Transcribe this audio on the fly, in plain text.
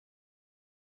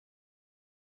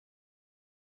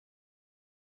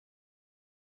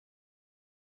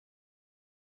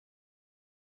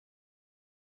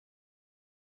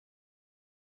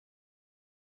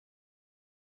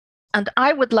And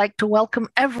I would like to welcome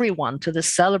everyone to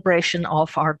this celebration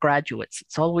of our graduates.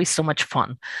 It's always so much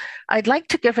fun. I'd like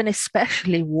to give an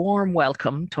especially warm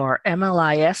welcome to our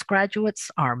MLIS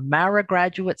graduates, our MARA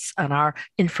graduates, and our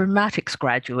informatics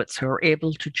graduates who are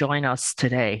able to join us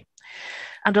today.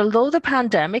 And although the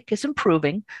pandemic is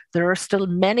improving, there are still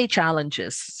many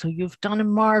challenges. So you've done a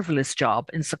marvelous job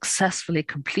in successfully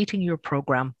completing your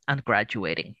program and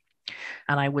graduating.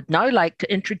 And I would now like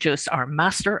to introduce our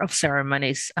Master of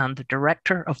Ceremonies and the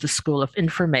Director of the School of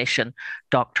Information,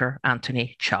 Dr.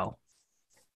 Anthony Chow.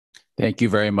 Thank you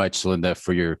very much, Linda,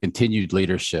 for your continued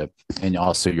leadership and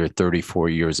also your 34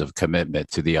 years of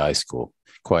commitment to the iSchool.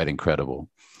 Quite incredible.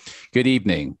 Good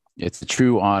evening. It's a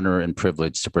true honor and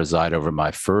privilege to preside over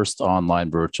my first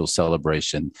online virtual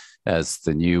celebration as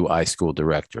the new iSchool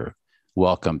director.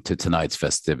 Welcome to tonight's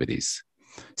festivities.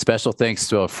 Special thanks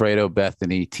to Alfredo,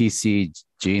 Bethany, TC,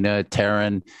 Gina,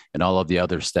 Taryn, and all of the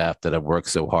other staff that have worked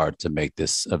so hard to make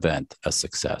this event a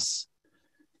success.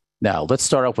 Now, let's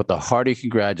start off with a hearty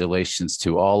congratulations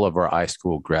to all of our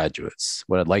iSchool graduates.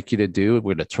 What I'd like you to do,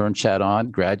 we're going to turn chat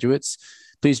on. Graduates,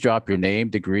 please drop your name,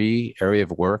 degree, area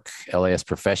of work, LAS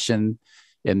profession,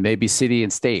 and maybe city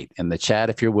and state in the chat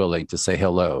if you're willing to say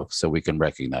hello so we can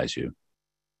recognize you.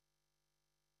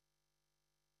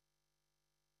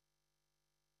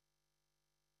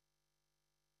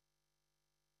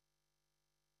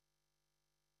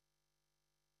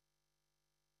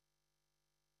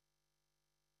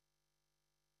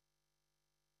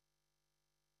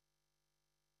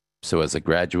 So as the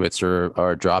graduates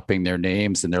are dropping their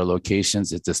names and their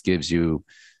locations, it just gives you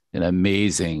an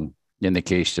amazing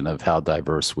indication of how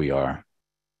diverse we are.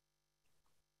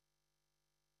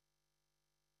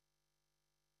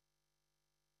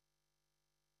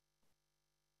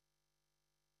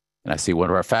 And I see one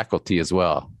of our faculty as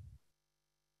well.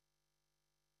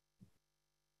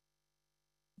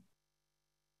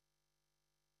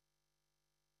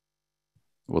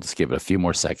 We'll just give it a few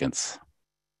more seconds.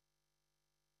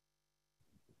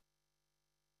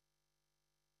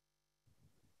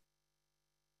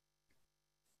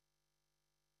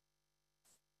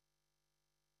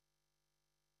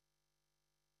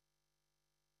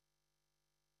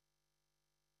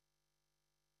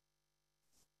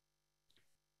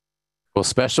 Well,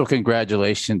 special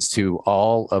congratulations to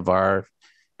all of our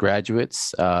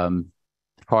graduates.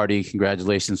 Hearty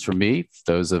congratulations from me.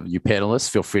 Those of you panelists,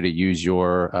 feel free to use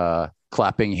your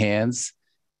clapping hands.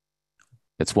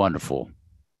 It's wonderful.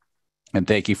 And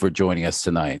thank you for joining us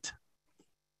tonight.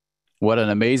 What an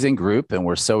amazing group, and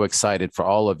we're so excited for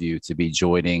all of you to be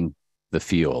joining the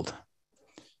field.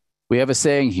 We have a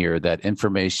saying here that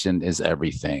information is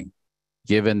everything.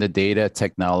 Given the data,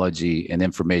 technology, and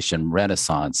information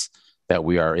renaissance that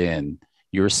we are in,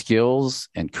 your skills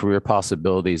and career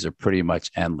possibilities are pretty much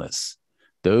endless.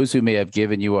 Those who may have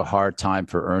given you a hard time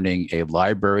for earning a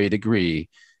library degree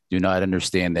do not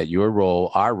understand that your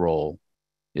role, our role,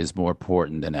 is more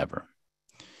important than ever.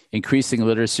 Increasing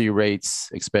literacy rates,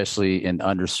 especially in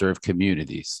underserved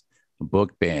communities,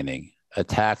 book banning,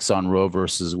 attacks on Roe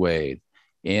versus Wade,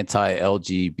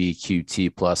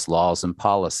 anti-LGBTQ plus laws and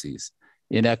policies,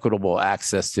 inequitable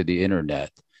access to the internet,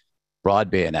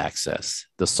 broadband access,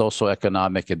 the social,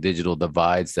 economic, and digital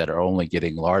divides that are only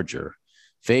getting larger,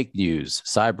 fake news,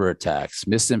 cyber attacks,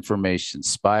 misinformation,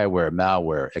 spyware,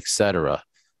 malware, etc.,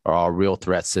 are all real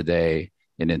threats today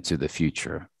and into the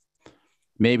future.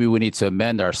 Maybe we need to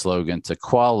amend our slogan to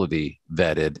quality,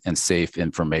 vetted, and safe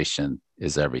information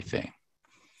is everything.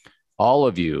 All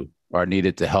of you are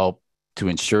needed to help to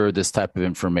ensure this type of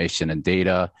information and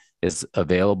data is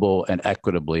available and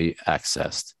equitably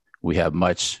accessed. We have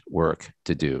much work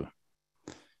to do.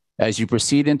 As you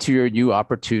proceed into your new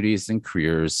opportunities and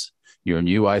careers, your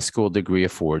new iSchool degree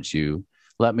affords you,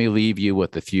 let me leave you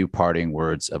with a few parting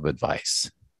words of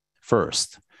advice.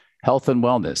 First, health and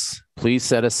wellness. Please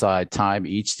set aside time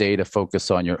each day to focus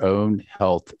on your own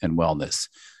health and wellness.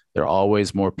 There are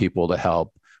always more people to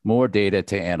help, more data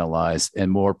to analyze, and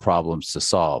more problems to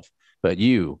solve. But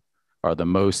you are the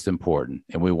most important,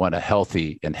 and we want a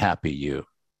healthy and happy you.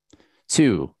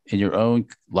 Two, in your own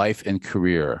life and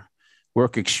career,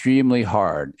 work extremely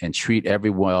hard and treat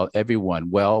everyone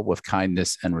well with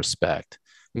kindness and respect,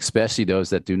 especially those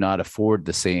that do not afford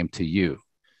the same to you.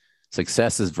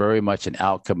 Success is very much an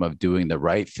outcome of doing the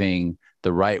right thing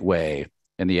the right way,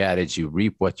 and the adage, you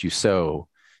reap what you sow,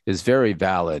 is very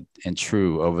valid and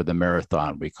true over the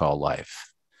marathon we call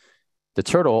life. The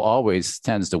turtle always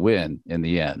tends to win in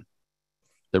the end.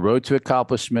 The road to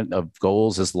accomplishment of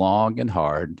goals is long and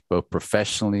hard, both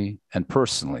professionally and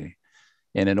personally.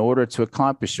 And in order to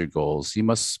accomplish your goals, you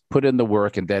must put in the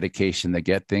work and dedication to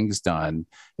get things done,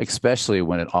 especially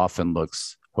when it often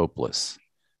looks hopeless.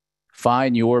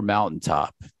 Find your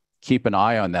mountaintop. Keep an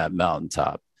eye on that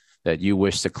mountaintop that you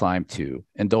wish to climb to,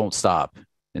 and don't stop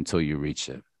until you reach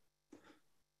it.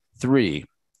 3,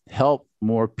 help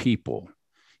more people.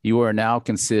 You are now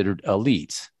considered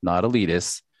elite, not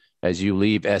elitist, as you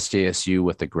leave SJSU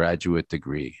with a graduate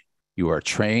degree. You are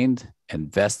trained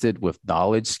and vested with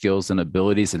knowledge, skills, and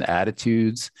abilities and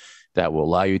attitudes that will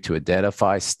allow you to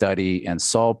identify, study, and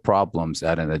solve problems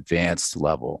at an advanced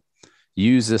level.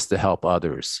 Use this to help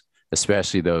others,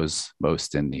 especially those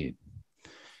most in need.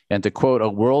 And to quote a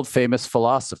world-famous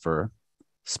philosopher,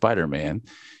 Spider-Man,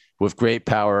 with great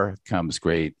power comes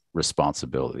great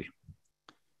responsibility.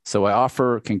 So I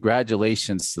offer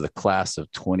congratulations to the class of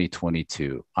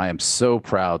 2022. I am so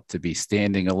proud to be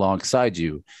standing alongside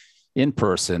you in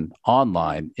person,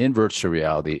 online, in virtual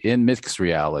reality, in mixed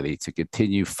reality, to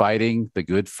continue fighting the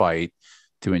good fight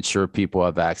to ensure people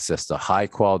have access to high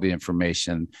quality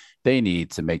information they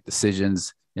need to make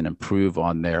decisions and improve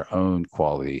on their own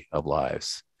quality of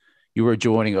lives. You are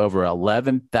joining over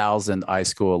 11,000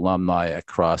 iSchool alumni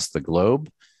across the globe.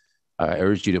 I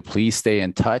urge you to please stay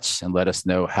in touch and let us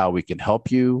know how we can help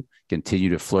you continue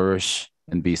to flourish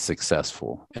and be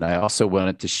successful. And I also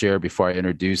wanted to share, before I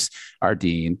introduce our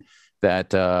dean,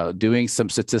 that doing some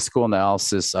statistical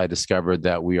analysis, I discovered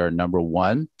that we are number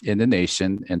 1 in the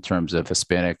nation in terms of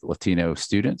Hispanic Latino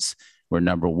students. We're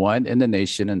number 1 in the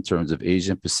nation in terms of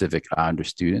Asian Pacific Islander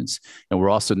students. And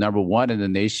we're also number 1 in the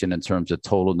nation in terms of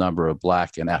total number of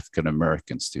Black and African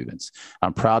American students.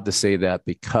 I'm proud to say that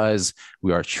because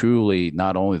we are truly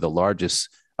not only the largest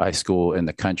iSchool in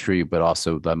the country, but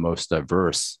also the most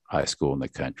diverse iSchool in the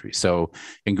country. So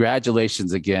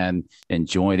congratulations again in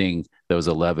joining those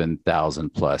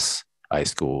 11,000 plus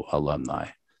iSchool alumni.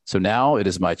 So now it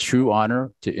is my true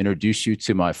honor to introduce you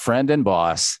to my friend and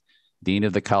boss, Dean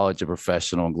of the College of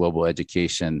Professional and Global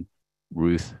Education,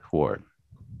 Ruth Huard.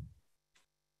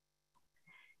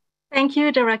 Thank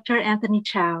you, Director Anthony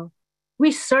Chow.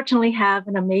 We certainly have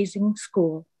an amazing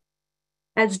school.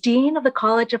 As Dean of the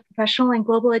College of Professional and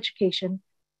Global Education,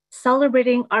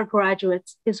 celebrating our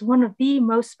graduates is one of the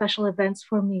most special events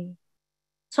for me.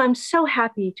 So I'm so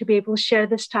happy to be able to share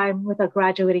this time with our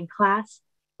graduating class,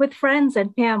 with friends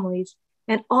and families,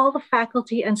 and all the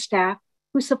faculty and staff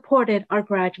who supported our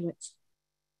graduates.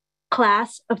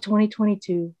 Class of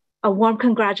 2022, a warm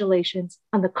congratulations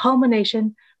on the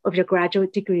culmination of your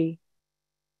graduate degree.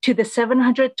 To the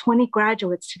 720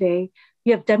 graduates today,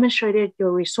 you have demonstrated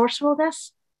your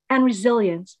resourcefulness and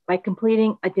resilience by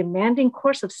completing a demanding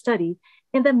course of study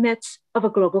in the midst of a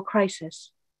global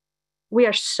crisis. We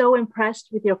are so impressed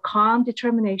with your calm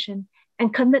determination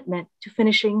and commitment to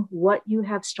finishing what you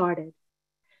have started.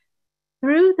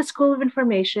 Through the School of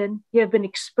Information, you have been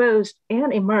exposed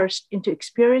and immersed into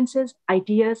experiences,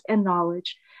 ideas, and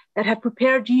knowledge that have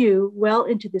prepared you well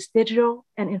into this digital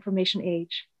and information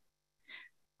age.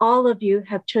 All of you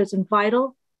have chosen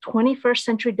vital 21st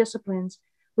century disciplines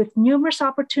with numerous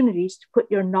opportunities to put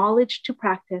your knowledge to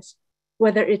practice,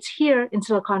 whether it's here in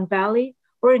Silicon Valley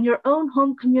or in your own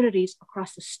home communities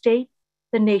across the state,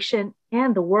 the nation,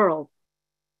 and the world.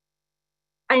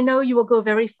 I know you will go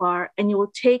very far and you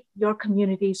will take your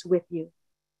communities with you.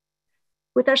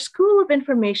 With our School of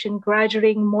Information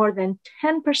graduating more than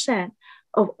 10%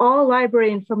 of all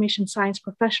library information science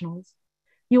professionals,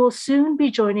 you will soon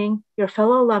be joining your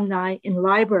fellow alumni in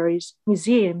libraries,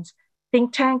 museums,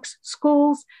 think tanks,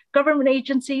 schools, government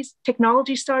agencies,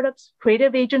 technology startups,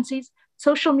 creative agencies,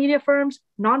 social media firms,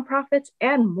 nonprofits,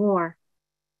 and more.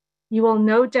 You will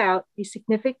no doubt be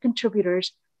significant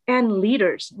contributors and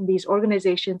leaders in these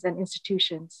organizations and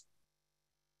institutions.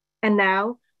 And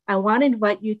now, I want to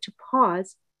invite you to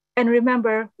pause and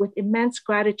remember with immense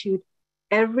gratitude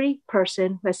every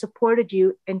person who has supported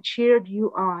you and cheered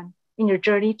you on in your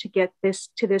journey to get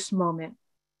to this moment.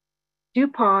 Do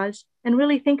pause and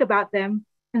really think about them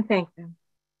and thank them.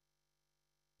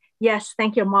 Yes,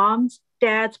 thank your moms,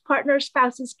 dads, partners,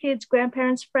 spouses, kids,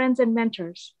 grandparents, friends, and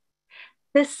mentors.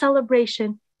 This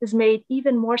celebration is made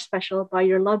even more special by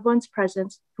your loved ones'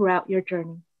 presence throughout your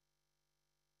journey.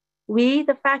 We,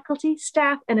 the faculty,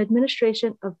 staff, and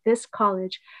administration of this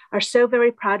college, are so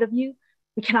very proud of you.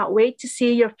 We cannot wait to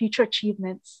see your future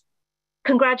achievements.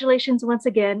 Congratulations once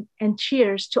again, and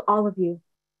cheers to all of you.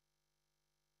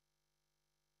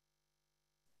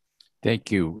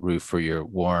 Thank you, Ruth, for your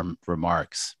warm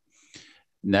remarks.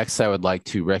 Next, I would like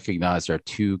to recognize our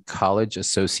 2 college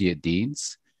associate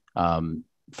deans.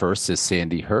 First is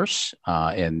Sandy Hirsh,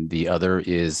 and the other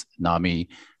is Nami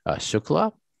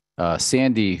Shukla.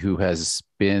 Sandy, who has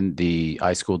been the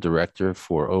iSchool director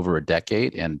for over a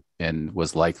decade and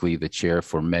was likely the chair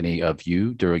for many of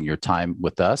you during your time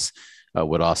with us,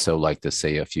 would also like to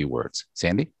say a few words.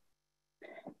 Sandy?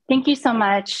 Thank you so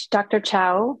much, Dr.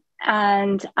 Chow.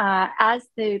 And as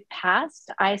the past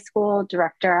iSchool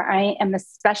director, I am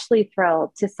especially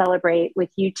thrilled to celebrate with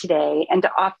you today and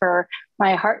to offer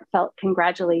my heartfelt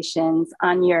congratulations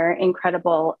on your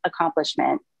incredible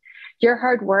accomplishment. Your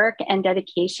hard work and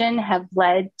dedication have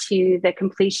led to the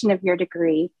completion of your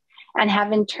degree and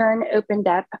have in turn opened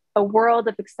up a world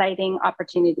of exciting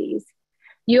opportunities.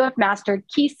 You have mastered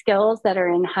key skills that are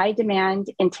in high demand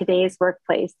in today's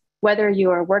workplace, whether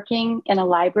you are working in a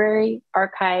library,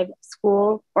 archive,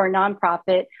 school, or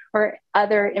nonprofit, or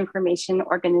other information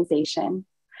organization.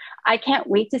 I can't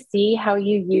wait to see how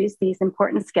you use these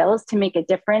important skills to make a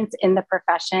difference in the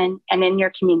profession and in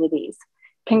your communities.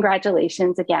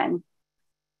 Congratulations again.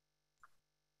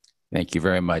 Thank you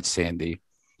very much, Sandy.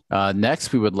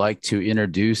 Next, we would like to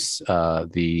introduce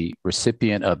the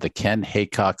recipient of the Ken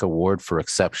Haycock Award for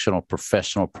Exceptional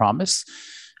Professional Promise.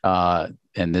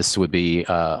 And this would be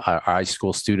our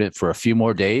iSchool student for a few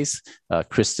more days,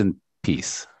 Kristin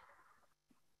Peace.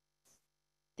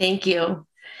 Thank you.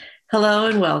 Hello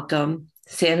and welcome.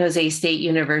 San Jose State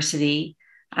University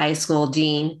iSchool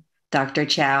Dean, Dr.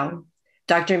 Chow,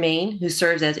 Dr. Main, who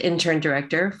serves as intern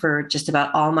director for just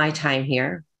about all my time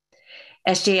here,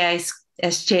 SJSU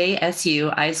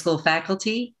iSchool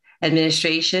faculty,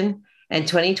 administration, and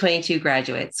 2022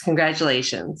 graduates.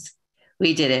 Congratulations.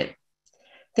 We did it.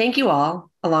 Thank you all,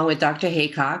 along with Dr.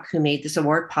 Haycock, who made this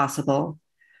award possible,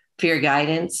 for your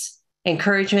guidance,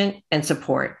 encouragement, and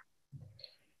support.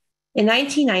 In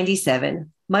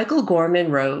 1997, Michael Gorman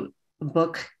wrote a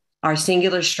book, Our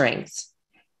Singular Strengths,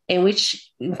 in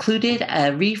which included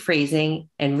a rephrasing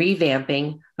and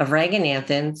revamping of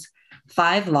Ranganathan's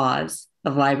 5 Laws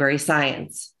of Library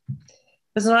Science. It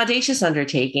was an audacious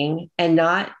undertaking and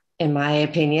not, in my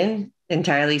opinion,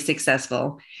 entirely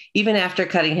successful, even after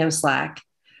cutting him slack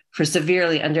for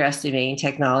severely underestimating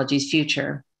technology's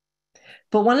future.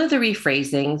 But one of the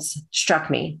rephrasings struck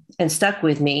me and stuck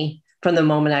with me from the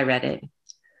moment I read it.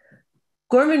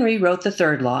 Gorman rewrote the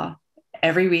 3rd law,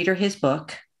 every reader his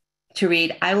book, to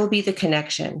read, I will be the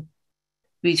connection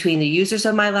between the users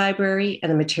of my library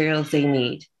and the materials they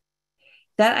need.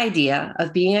 That idea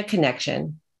of being a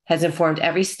connection has informed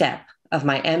every step of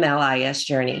my MLIS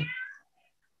journey.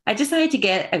 I decided to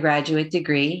get a graduate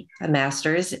degree, a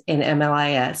master's in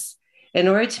MLIS, in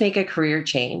order to make a career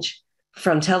change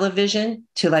from television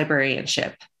to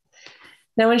librarianship.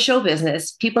 Now, in show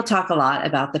business, people talk a lot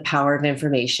about the power of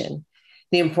information,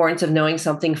 the importance of knowing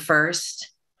something first,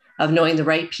 of knowing the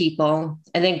right people,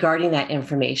 and then guarding that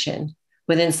information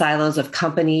within silos of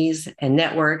companies and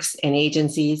networks and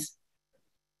agencies.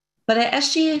 But at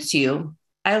SJSU,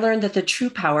 I learned that the true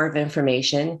power of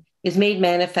information is made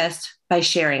manifest by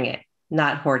sharing it,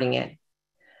 not hoarding it.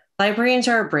 Librarians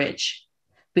are a bridge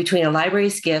between a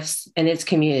library's gifts and its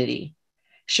community.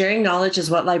 Sharing knowledge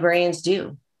is what librarians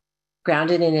do,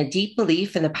 grounded in a deep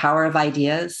belief in the power of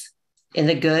ideas, in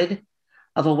the good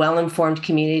of a well-informed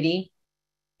community,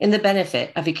 in the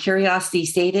benefit of a curiosity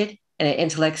sated and an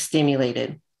intellect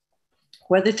stimulated.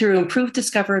 Whether through improved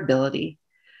discoverability,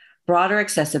 broader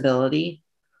accessibility,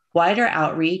 wider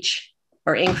outreach,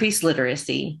 or increased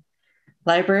literacy,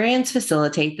 librarians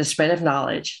facilitate the spread of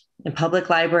knowledge in public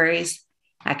libraries,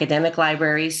 academic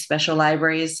libraries, special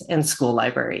libraries, and school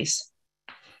libraries.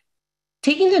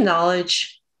 Taking the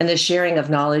knowledge and the sharing of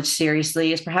knowledge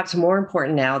seriously is perhaps more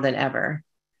important now than ever.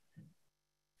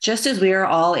 Just as we are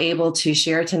all able to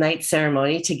share tonight's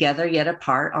ceremony together yet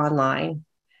apart online,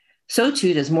 so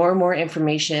too does more and more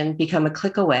information become a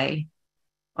click away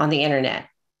on the internet.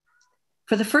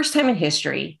 For the first time in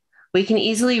history, we can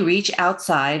easily reach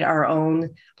outside our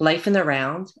own life in the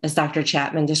round, as Dr.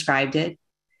 Chapman described it,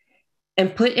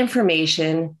 and put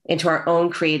information into our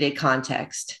own created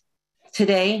context.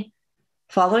 Today,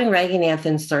 following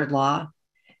Ranganathan's 3rd law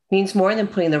means more than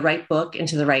putting the right book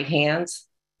into the right hands.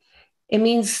 It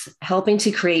means helping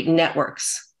to create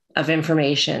networks of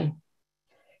information.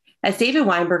 As David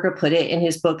Weinberger put it in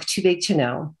his book, Too Big to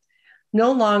Know,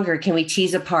 no longer can we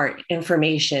tease apart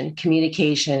information,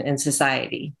 communication, and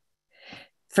society.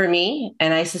 For me,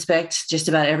 and I suspect just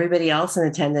about everybody else in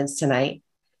attendance tonight,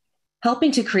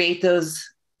 helping to create those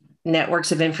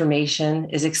networks of information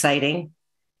is exciting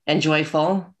and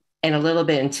joyful and a little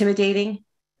bit intimidating,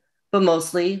 but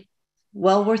mostly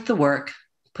well worth the work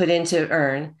put in to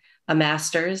earn a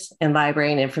master's in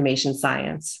library and information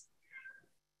science.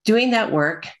 Doing that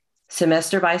work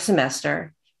semester by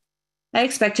semester, I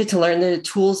expected to learn the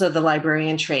tools of the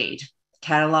librarian trade,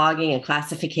 cataloging and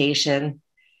classification,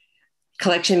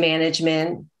 collection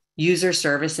management, user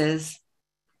services.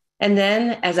 And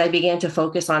then as I began to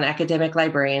focus on academic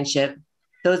librarianship,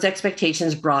 those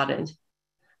expectations broadened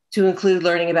to include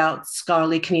learning about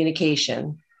scholarly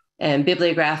communication and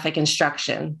bibliographic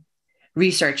instruction,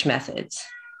 research methods.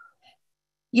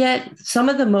 Yet some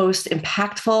of the most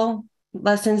impactful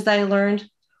lessons that I learned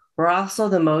were also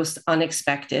the most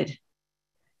unexpected.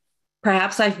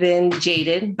 Perhaps I've been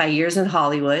jaded by years in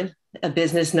Hollywood, a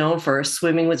business known for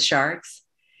swimming with sharks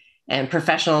and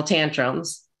professional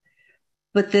tantrums.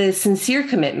 But the sincere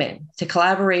commitment to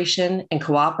collaboration and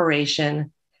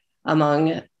cooperation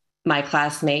among my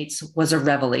classmates was a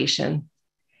revelation.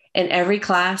 In every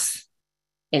class,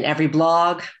 in every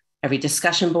blog, every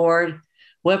discussion board,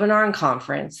 webinar, and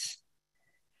conference,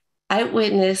 I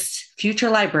witnessed future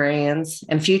librarians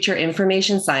and future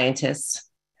information scientists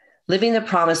living the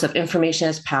promise of information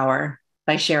as power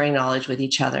by sharing knowledge with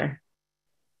each other.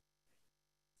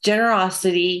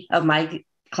 Generosity of my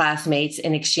classmates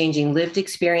in exchanging lived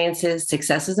experiences,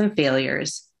 successes, and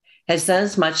failures has done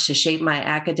as much to shape my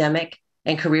academic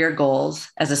and career goals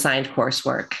as assigned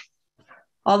coursework.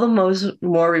 All the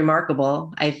more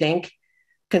remarkable, I think,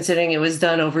 considering it was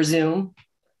done over Zoom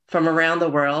from around the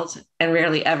world and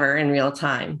rarely ever in real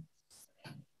time.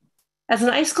 As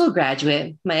an iSchool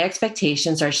graduate, my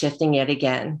expectations are shifting yet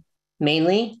again.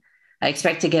 Mainly, I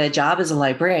expect to get a job as a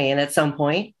librarian at some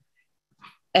point,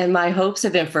 and my hopes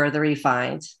have been further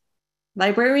refined.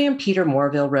 Librarian Peter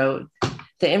Morville wrote,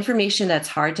 "The information that's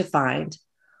hard to find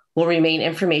will remain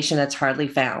information that's hardly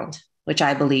found," which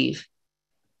I believe,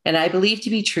 and I believe to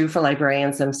be true for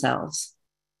librarians themselves.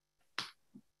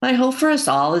 My hope for us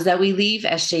all is that we leave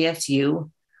SJSU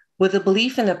with a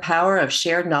belief in the power of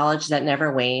shared knowledge that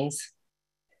never wanes,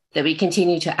 that we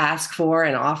continue to ask for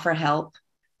and offer help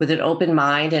with an open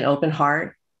mind and open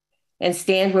heart, and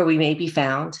stand where we may be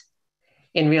found,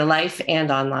 in real life and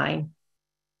online.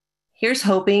 Here's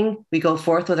hoping we go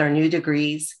forth with our new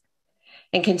degrees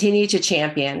and continue to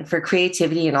champion for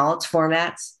creativity in all its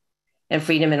formats and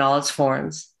freedom in all its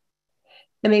forms.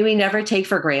 And may we never take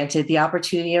for granted the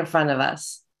opportunity in front of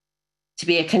us to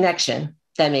be a connection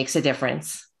that makes a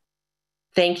difference.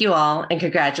 Thank you all, and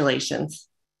congratulations.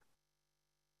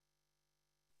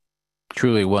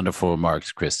 Truly wonderful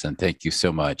remarks, Kristin. Thank you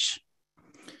so much.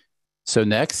 So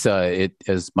next, it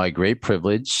is my great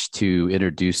privilege to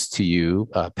introduce to you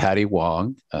Patty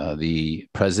Wong, the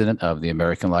president of the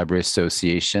American Library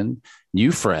Association,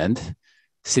 new friend,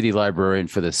 city librarian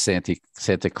for the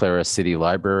Santa Clara City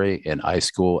Library, and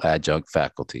iSchool adjunct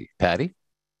faculty. Patty?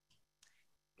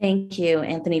 Thank you,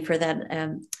 Anthony, for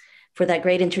that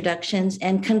great introductions,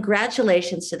 and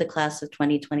congratulations to the class of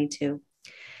 2022.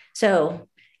 So,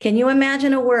 can you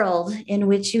imagine a world in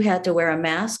which you had to wear a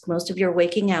mask most of your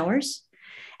waking hours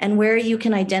and where you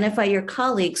can identify your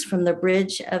colleagues from the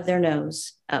bridge of their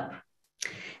nose up?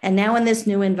 And now in this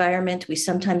new environment, we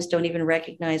sometimes don't even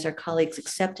recognize our colleagues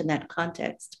except in that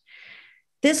context.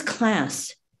 This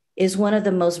class is one of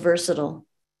the most versatile,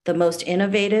 the most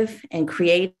innovative and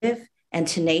creative and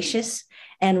tenacious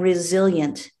and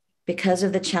resilient because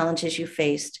of the challenges you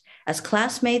faced as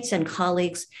classmates and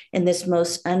colleagues in this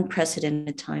most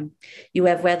unprecedented time. You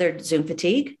have weathered Zoom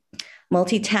fatigue,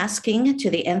 multitasking to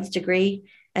the nth degree,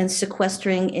 and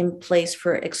sequestering in place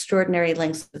for extraordinary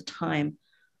lengths of time,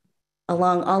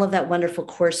 along all of that wonderful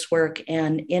coursework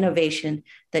and innovation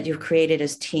that you've created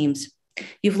as teams.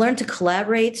 You've learned to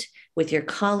collaborate with your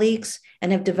colleagues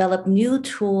and have developed new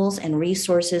tools and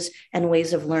resources and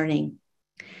ways of learning.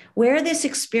 Wear this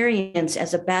experience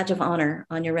as a badge of honor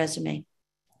on your resume.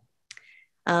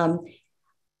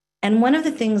 And one of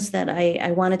the things that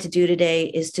I wanted to do today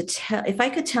is to tell, if I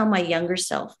could tell my younger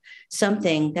self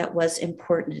something that was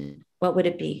important, what would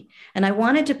it be? And I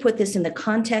wanted to put this in the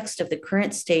context of the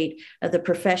current state of the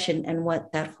profession and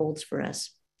what that holds for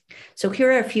us. So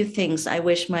here are a few things I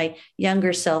wish my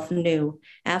younger self knew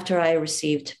after I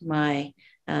received my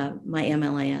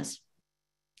MLIS.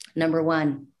 Number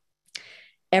one,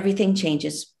 everything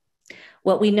changes.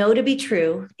 What we know to be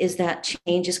true is that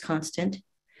change is constant.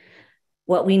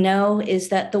 What we know is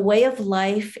that the way of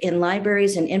life in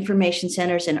libraries and information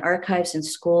centers and archives and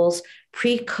schools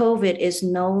pre-COVID is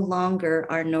no longer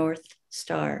our North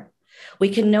Star. We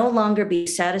can no longer be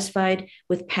satisfied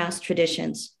with past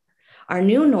traditions. Our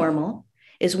new normal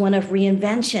is one of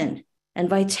reinvention and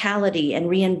vitality and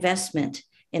reinvestment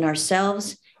in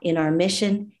ourselves, in our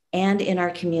mission, and in our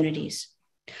communities.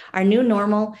 Our new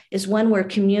normal is one where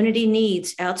community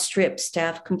needs outstrip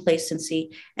staff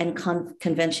complacency and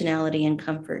conventionality and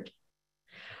comfort.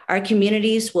 Our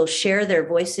communities will share their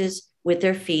voices with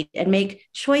their feet and make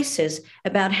choices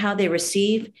about how they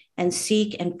receive and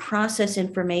seek and process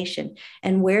information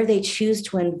and where they choose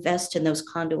to invest in those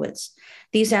conduits.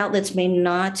 These outlets may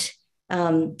not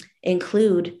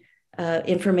include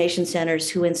information centers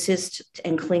who insist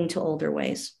and cling to older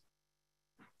ways.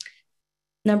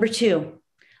 Number 2,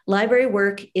 library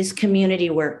work is community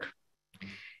work.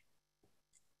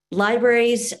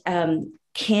 Libraries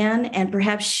can and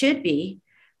perhaps should be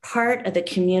part of the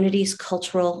community's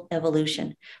cultural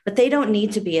evolution, but they don't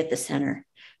need to be at the center.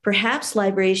 Perhaps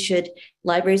libraries,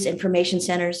 information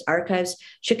centers, archives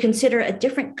should consider a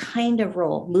different kind of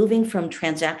role, moving from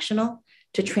transactional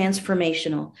to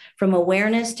transformational, from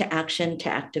awareness to action to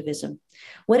activism.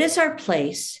 What is our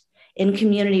place in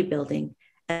community building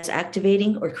as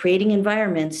activating or creating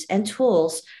environments and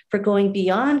tools for going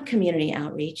beyond community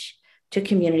outreach to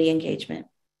community engagement?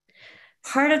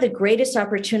 Part of the greatest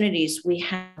opportunities we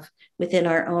have within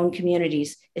our own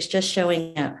communities is just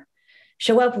showing up.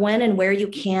 Show up when and where you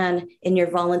can in your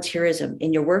volunteerism,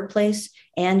 in your workplace,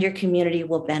 and your community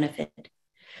will benefit.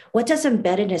 What does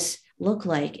embeddedness look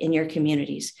like in your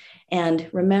communities? And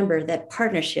remember that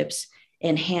partnerships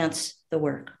enhance the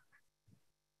work.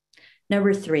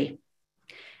 Number 3,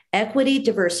 equity,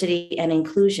 diversity, and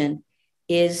inclusion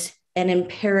is an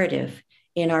imperative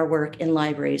in our work in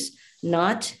libraries,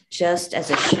 not just as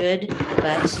a should,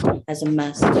 but as a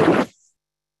must.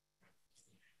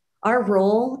 Our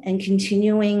role in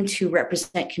continuing to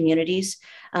represent communities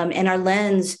and our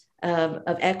lens of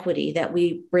equity that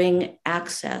we bring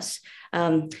access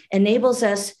enables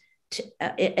us to,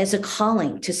 as a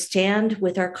calling to stand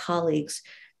with our colleagues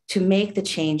to make the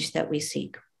change that we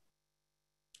seek.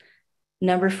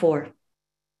 Number 4,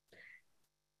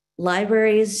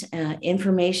 libraries,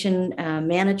 information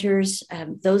managers,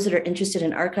 those that are interested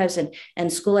in archives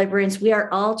and school librarians, we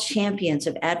are all champions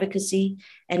of advocacy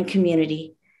and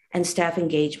community and staff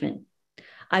engagement.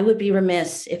 I would be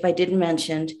remiss if I didn't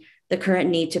mention the current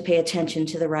need to pay attention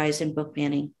to the rise in book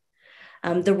banning.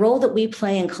 The role that we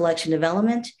play in collection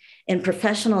development, in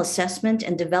professional assessment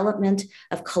and development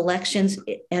of collections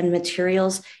and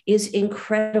materials is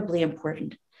incredibly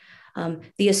important.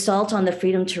 The assault on the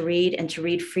freedom to read and to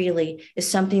read freely is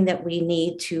something that we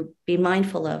need to be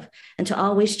mindful of and to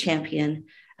always champion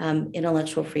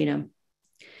intellectual freedom.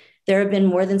 There have been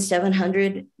more than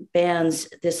 700 bans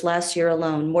this last year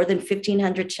alone, more than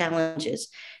 1,500 challenges.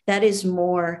 That is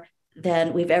more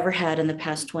than we've ever had in the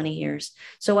past 20 years.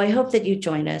 So I hope that you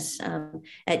join us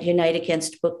at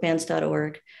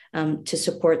uniteagainstbookbans.org to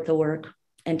support the work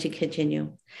and to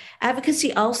continue.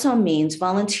 Advocacy also means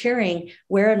volunteering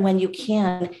where and when you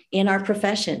can in our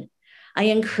profession. I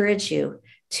encourage you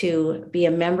to be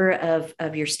a member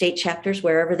of your state chapters,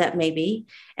 wherever that may be,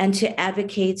 and to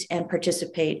advocate and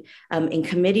participate in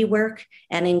committee work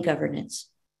and in governance.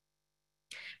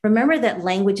 Remember that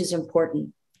language is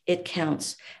important. It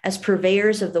counts. As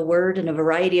purveyors of the word in a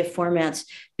variety of formats,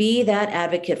 be that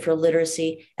advocate for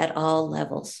literacy at all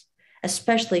levels,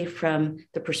 especially from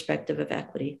the perspective of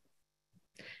equity.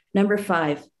 Number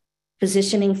 5,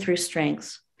 positioning through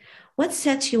strengths. What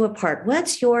sets you apart?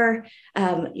 What's your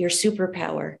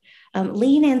superpower?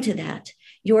 Lean into that.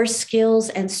 Your skills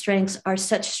and strengths are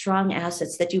such strong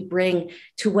assets that you bring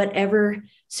to whatever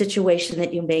situation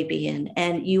that you may be in.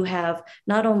 And you have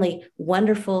not only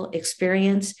wonderful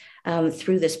experience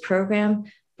through this program,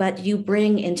 but you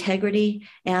bring integrity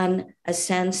and a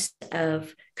sense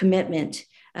of commitment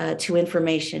to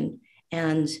information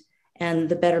and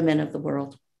the betterment of the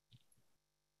world.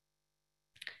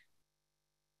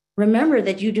 Remember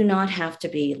that you do not have to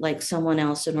be like someone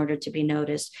else in order to be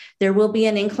noticed. There will be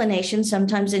an inclination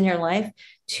sometimes in your life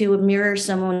to mirror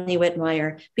someone you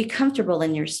admire. Be comfortable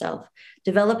in yourself.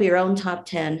 Develop your own top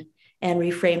 10 and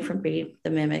refrain from being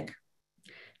the mimic.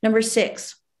 Number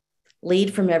 6,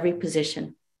 lead from every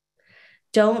position.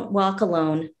 Don't walk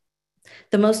alone.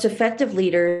 The most effective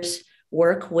leaders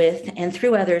work with and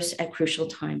through others at crucial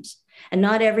times. And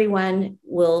not everyone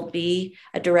will be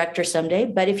a director someday,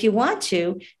 but if you want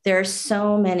to, there are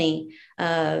so many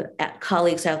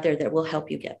colleagues out there that will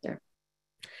help you get there.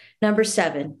 Number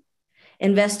 7,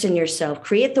 invest in yourself.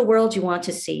 Create the world you want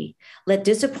to see. Let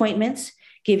disappointments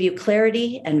give you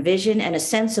clarity and vision and a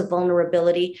sense of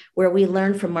vulnerability where we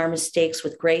learn from our mistakes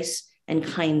with grace and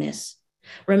kindness.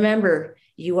 Remember,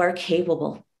 you are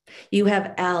capable. You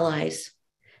have allies.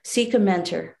 Seek a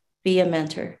mentor. Be a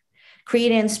mentor.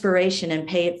 Create inspiration and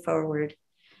pay it forward.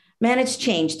 Manage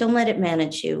change. Don't let it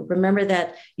manage you. Remember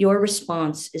that your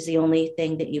response is the only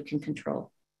thing that you can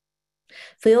control.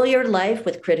 Fill your life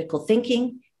with critical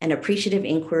thinking and appreciative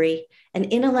inquiry and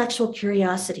intellectual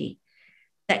curiosity.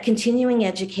 that continuing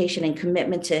education and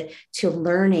commitment to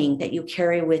learning that you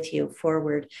carry with you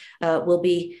forward will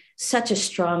be such a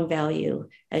strong value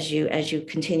as you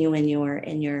continue in your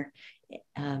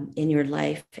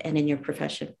life and in your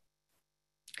profession.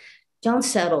 Don't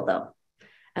settle though.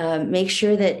 Make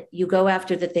sure that you go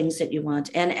after the things that you want.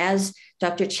 And as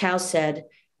Dr. Chow said,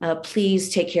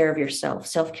 please take care of yourself.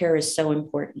 Self-care is so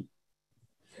important.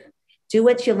 Do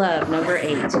what you love, number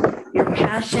 8. Your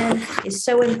passion is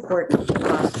so important to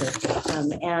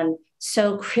foster and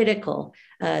so critical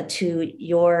to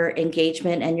your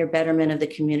engagement and your betterment of the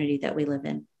community that we live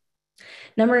in.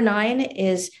 Number 9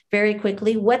 is, very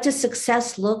quickly, what does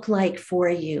success look like for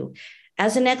you?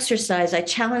 As an exercise, I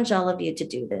challenge all of you to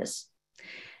do this.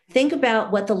 Think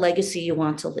about what the legacy you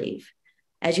want to leave.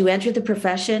 As you enter the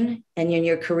profession and in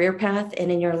your career path and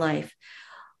in your life,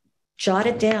 jot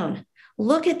it down.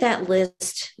 Look at that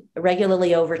list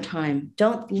regularly over time.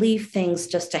 Don't leave things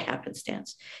just to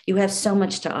happenstance. You have so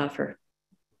much to offer.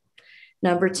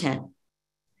 Number 10,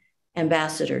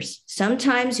 ambassadors.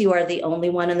 Sometimes you are the only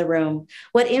one in the room.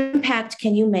 What impact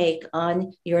can you make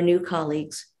on your new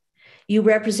colleagues? You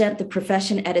represent the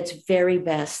profession at its very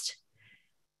best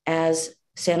as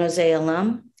San Jose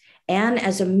alum and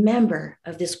as a member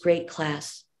of this great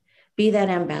class. Be that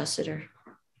ambassador.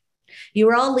 You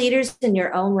are all leaders in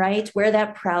your own right. Wear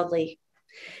that proudly.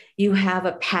 You have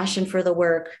a passion for the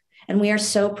work, and we are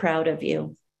so proud of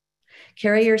you.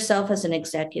 Carry yourself as an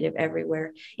executive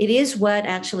everywhere. It is what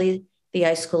actually the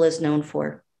iSchool is known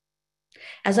for.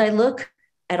 As I look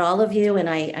at all of you, and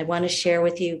I want to share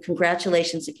with you,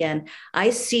 congratulations again.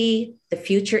 I see the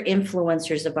future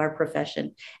influencers of our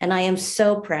profession, and I am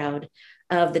so proud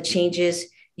of the changes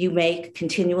you make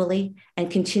continually and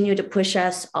continue to push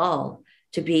us all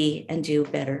to be and do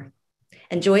better.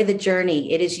 Enjoy the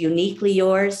journey. It is uniquely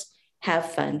yours.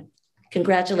 Have fun.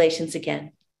 Congratulations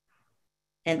again.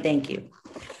 And thank you.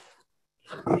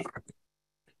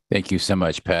 Thank you so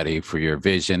much, Patty, for your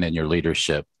vision and your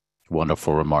leadership.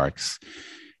 Wonderful remarks.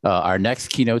 Our next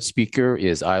keynote speaker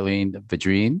is Eileen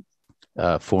Vidrine,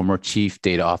 former Chief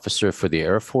Data Officer for the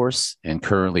Air Force and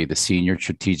currently the Senior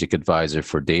Strategic Advisor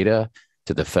for Data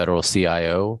to the Federal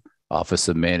CIO, Office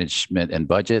of Management and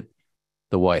Budget,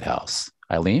 the White House.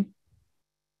 Eileen?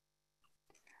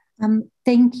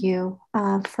 Thank you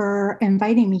for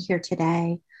inviting me here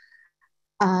today.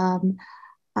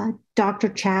 Dr.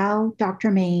 Chow,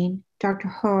 Dr. Main, Dr.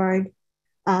 Huard,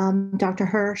 Dr.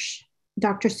 Hirsh,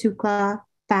 Dr. Sukla,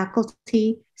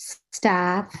 faculty,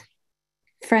 staff,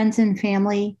 friends and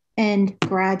family, and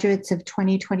graduates of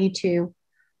 2022.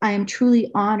 I am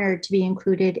truly honored to be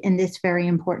included in this very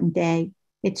important day.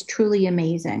 It's truly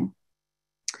amazing.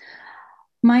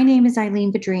 My name is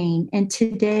Eileen Vidrine, and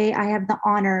today I have the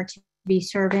honor to be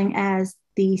serving as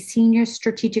the Senior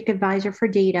Strategic Advisor for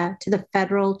Data to the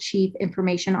Federal Chief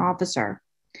Information Officer.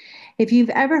 If you've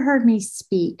ever heard me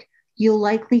speak, you'll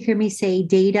likely hear me say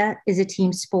data is a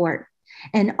team sport,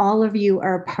 and all of you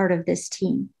are a part of this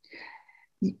team.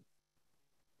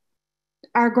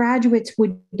 Our graduates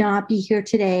would not be here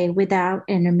today without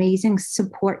an amazing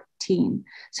support team.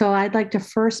 So I'd like to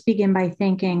first begin by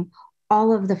thanking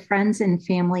all of the friends and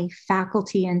family,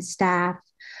 faculty and staff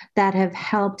that have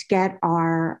helped get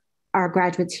our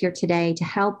graduates here today to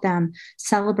help them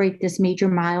celebrate this major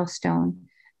milestone,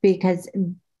 because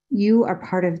you are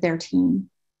part of their team.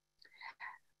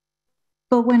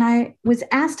 But when I was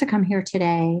asked to come here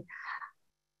today,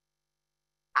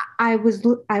 I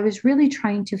was really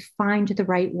trying to find the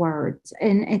right words.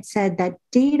 And it said that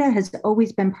data has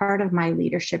always been part of my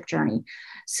leadership journey.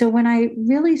 So when I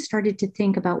really started to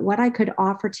think about what I could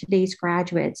offer today's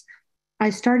graduates, I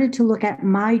started to look at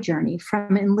my journey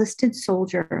from enlisted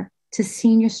soldier to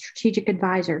senior strategic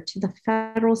advisor to the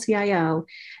federal CIO,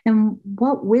 and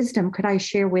what wisdom could I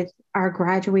share with our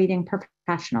graduating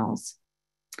professionals?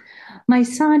 My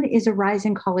son is a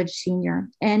rising college senior,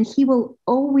 and he will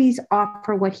always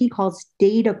offer what he calls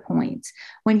data points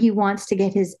when he wants to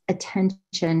get his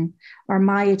attention or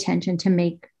my attention to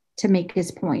make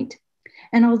his point.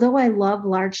 And although I love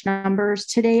large numbers,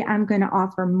 today I'm going to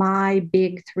offer my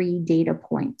big 3 data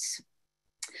points.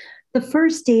 The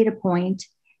first data point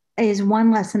is one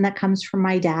lesson that comes from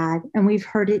my dad, and we've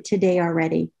heard it today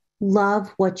already. Love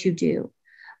what you do.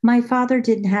 My father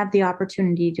didn't have the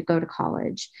opportunity to go to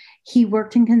college. He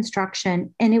worked in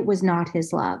construction, and it was not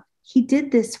his love. He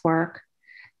did this work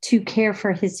to care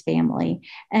for his family.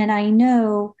 And I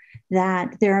know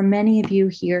that there are many of you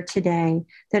here today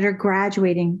that are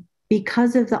graduating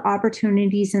because of the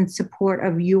opportunities and support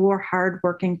of your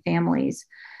hardworking families.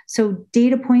 So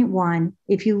data point 1,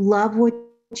 if you love what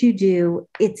you do,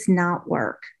 it's not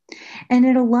work. And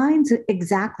it aligns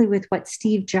exactly with what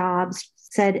Steve Jobs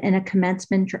said in a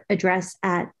commencement address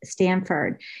at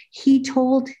Stanford. He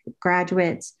told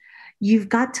graduates, you've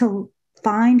got to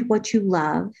find what you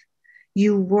love.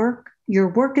 Your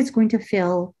work is going to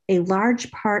fill a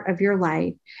large part of your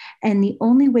life. And the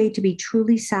only way to be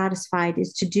truly satisfied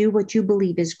is to do what you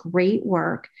believe is great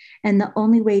work. And the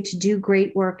only way to do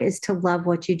great work is to love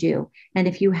what you do. And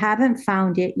if you haven't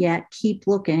found it yet, keep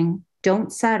looking,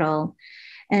 don't settle.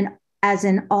 And as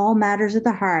in all matters of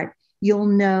the heart, you'll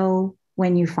know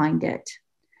when you find it.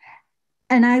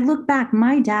 And I look back,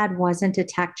 my dad wasn't a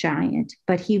tech giant,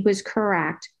 but he was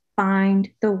correct. Find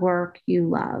the work you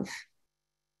love.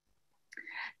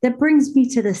 That brings me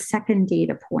to the second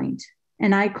data point,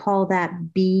 and I call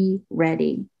that be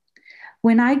ready.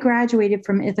 When I graduated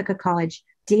from Ithaca College,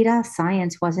 data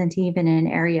science wasn't even an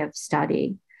area of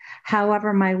study.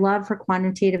 However, my love for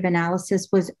quantitative analysis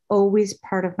was always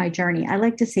part of my journey. I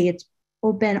like to say it's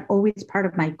been always part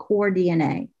of my core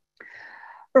DNA.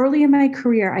 Early in my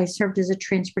career, I served as a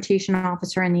transportation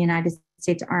officer in the United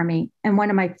States Army, and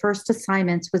one of my first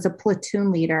assignments was a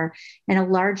platoon leader in a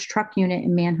large truck unit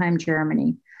in Mannheim,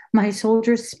 Germany. My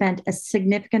soldiers spent a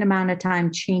significant amount of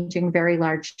time changing very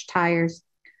large tires,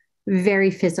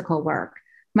 very physical work.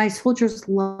 My soldiers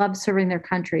loved serving their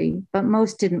country, but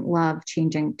most didn't love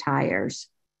changing tires.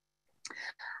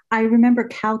 I remember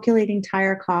calculating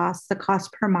tire costs, the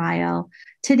cost per mile.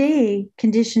 Today,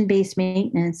 condition-based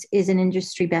maintenance is an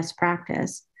industry best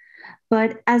practice.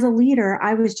 But as a leader,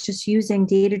 I was just using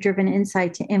data-driven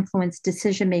insight to influence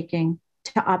decision-making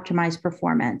to optimize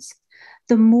performance.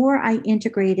 The more I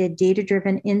integrated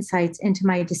data-driven insights into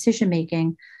my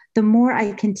decision-making, the more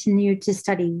I continued to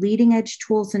study leading-edge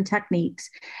tools and techniques.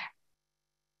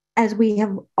 As we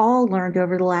have all learned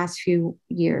over the last few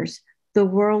years, the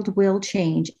world will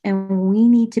change, and we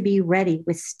need to be ready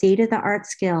with state-of-the-art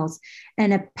skills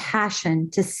and a passion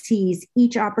to seize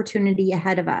each opportunity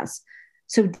ahead of us.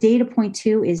 So data point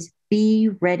 2 is be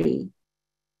ready.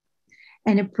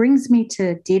 And it brings me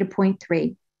to data point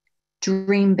 3,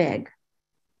 dream big.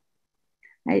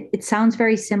 It sounds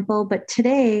very simple, but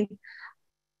today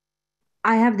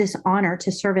I have this honor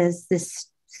to serve as this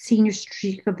senior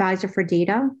strategic advisor for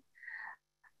data.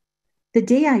 The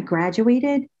day I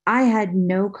graduated, I had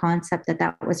no concept that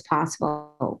that was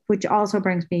possible, which also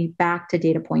brings me back to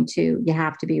data point 2. You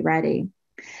have to be ready.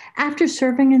 After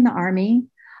serving in the Army,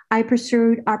 I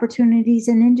pursued opportunities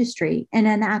in industry and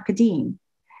in academia.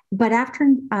 But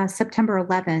after September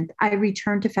 11th, I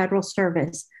returned to federal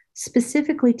service,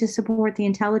 specifically to support the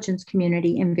intelligence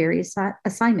community in various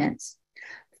assignments.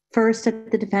 First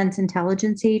at the Defense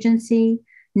Intelligence Agency,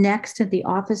 next at the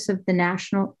Office of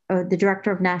the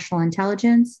Director of National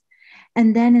Intelligence,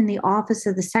 and then in the Office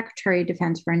of the Secretary of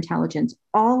Defense for Intelligence,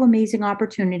 all amazing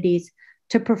opportunities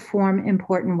to perform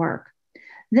important work.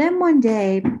 Then one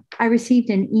day, I received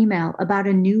an email about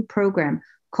a new program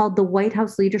called the White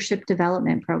House Leadership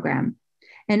Development Program,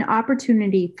 an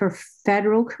opportunity for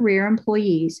federal career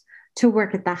employees to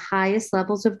work at the highest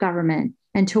levels of government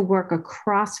and to work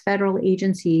across federal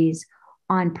agencies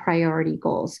on priority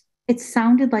goals. It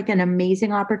sounded like an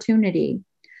amazing opportunity,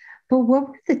 but what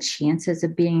were the chances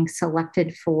of being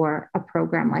selected for a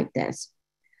program like this?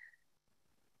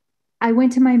 I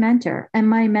went to my mentor, and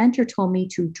my mentor told me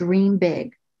to dream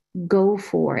big, go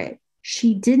for it.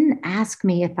 She didn't ask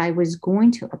me if I was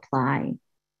going to apply.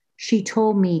 She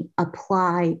told me,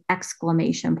 apply,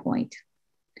 exclamation point.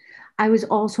 I was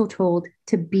also told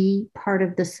to be part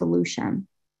of the solution.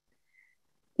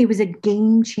 It was a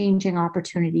game-changing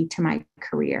opportunity to my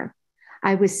career.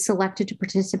 I was selected to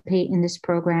participate in this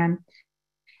program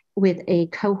with a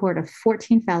cohort of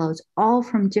 14 fellows, all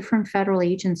from different federal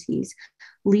agencies,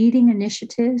 leading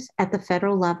initiatives at the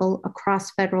federal level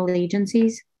across federal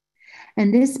agencies.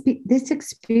 And this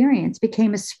experience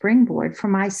became a springboard for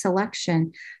my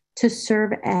selection to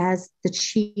serve as the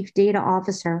Chief Data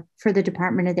Officer for the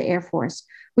Department of the Air Force,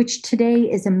 which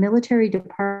today is a military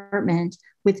department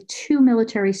with 2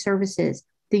 military services,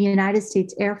 the United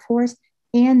States Air Force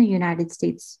and the United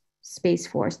States Space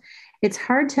Force. It's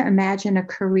hard to imagine a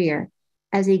career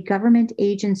as a government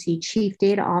agency Chief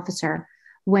Data Officer.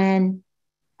 When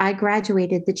I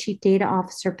graduated, the Chief Data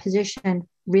Officer position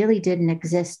really didn't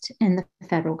exist in the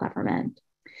federal government.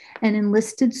 An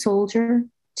enlisted soldier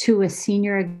to a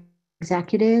senior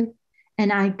executive,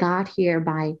 and I got here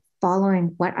by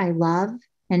following what I love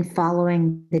and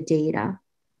following the data.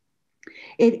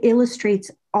 It illustrates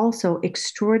also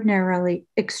extraordinary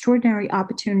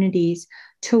opportunities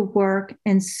to work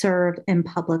and serve in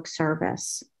public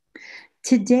service.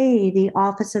 Today, the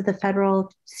Office of the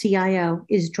Federal CIO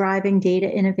is driving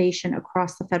data innovation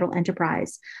across the federal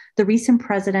enterprise. The recent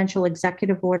presidential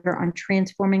executive order on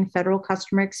transforming federal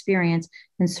customer experience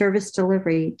and service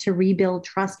delivery to rebuild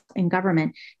trust in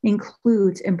government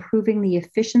includes improving the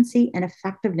efficiency and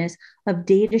effectiveness of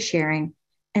data sharing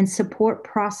and support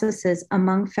processes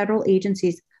among federal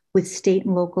agencies with state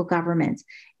and local governments.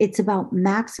 It's about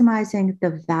maximizing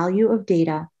the value of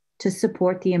data to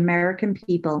support the American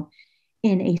people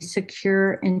in a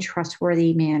secure and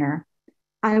trustworthy manner.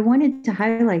 I wanted to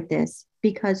highlight this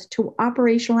because to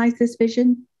operationalize this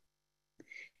vision,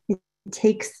 it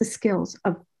takes the skills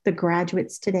of the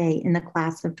graduates today in the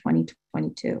class of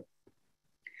 2022.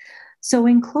 So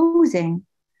in closing,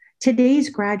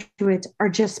 today's graduates are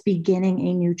just beginning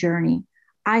a new journey.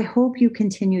 I hope you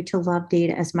continue to love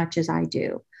data as much as I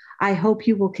do. I hope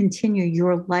you will continue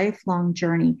your lifelong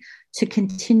journey to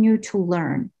continue to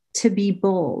learn, to be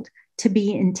bold, to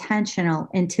be intentional,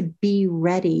 and to be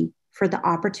ready for the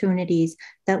opportunities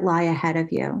that lie ahead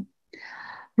of you.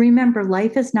 Remember,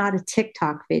 life is not a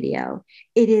TikTok video.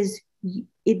 This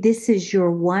is your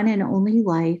one and only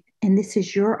life, and this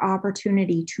is your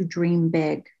opportunity to dream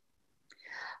big.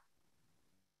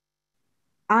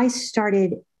 I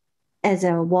started as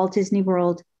a Walt Disney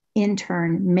World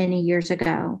intern many years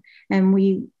ago, and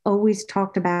we always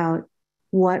talked about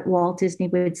what Walt Disney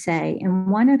would say. And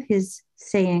one of his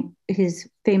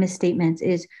famous statements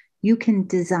is, you can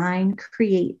design,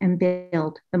 create, and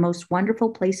build the most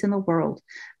wonderful place in the world,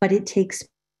 but it takes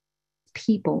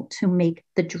people to make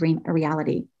the dream a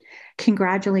reality.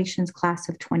 Congratulations, class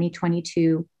of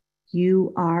 2022.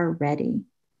 You are ready.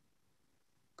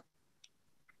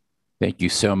 Thank you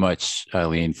so much,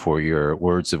 Eileen, for your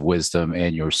words of wisdom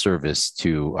and your service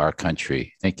to our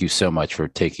country. Thank you so much for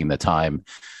taking the time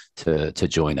to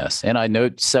join us. And I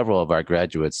know several of our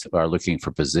graduates are looking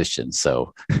for positions,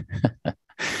 so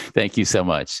thank you so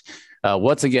much.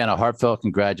 Once again, a heartfelt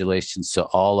congratulations to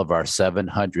all of our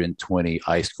 720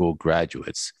 iSchool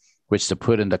graduates, which, to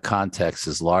put into context,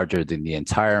 is larger than the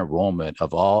entire enrollment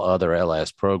of all other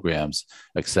LIS programs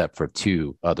except for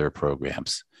 2 other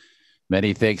programs.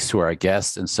 Many thanks to our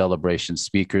guests and celebration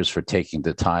speakers for taking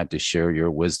the time to share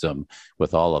your wisdom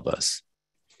with all of us.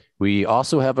 We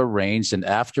also have arranged an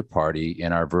after party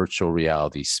in our virtual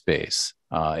reality space.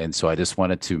 And so I just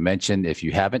wanted to mention, if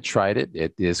you haven't tried it,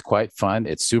 it is quite fun.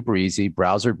 It's super easy,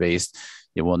 browser-based.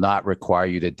 It will not require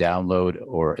you to download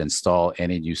or install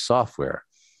any new software.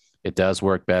 It does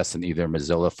work best in either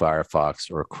Mozilla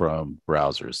Firefox or Chrome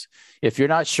browsers. If you're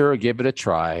not sure, give it a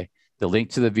try. The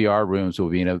link to the VR rooms will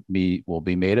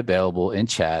be made available in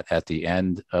chat at the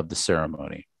end of the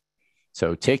ceremony.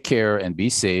 So take care and be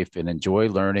safe, and enjoy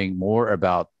learning more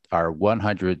about our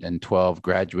 112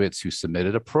 graduates who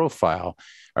submitted a profile.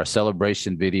 Our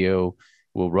celebration video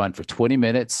will run for 20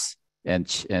 minutes, and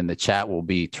the chat will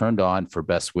be turned on for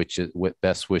best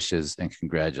wishes and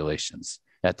congratulations.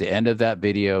 At the end of that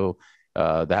video,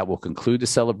 that will conclude the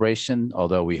celebration,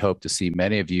 although we hope to see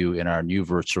many of you in our new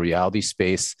virtual reality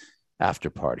space after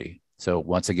party. So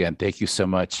once again, thank you so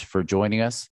much for joining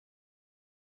us.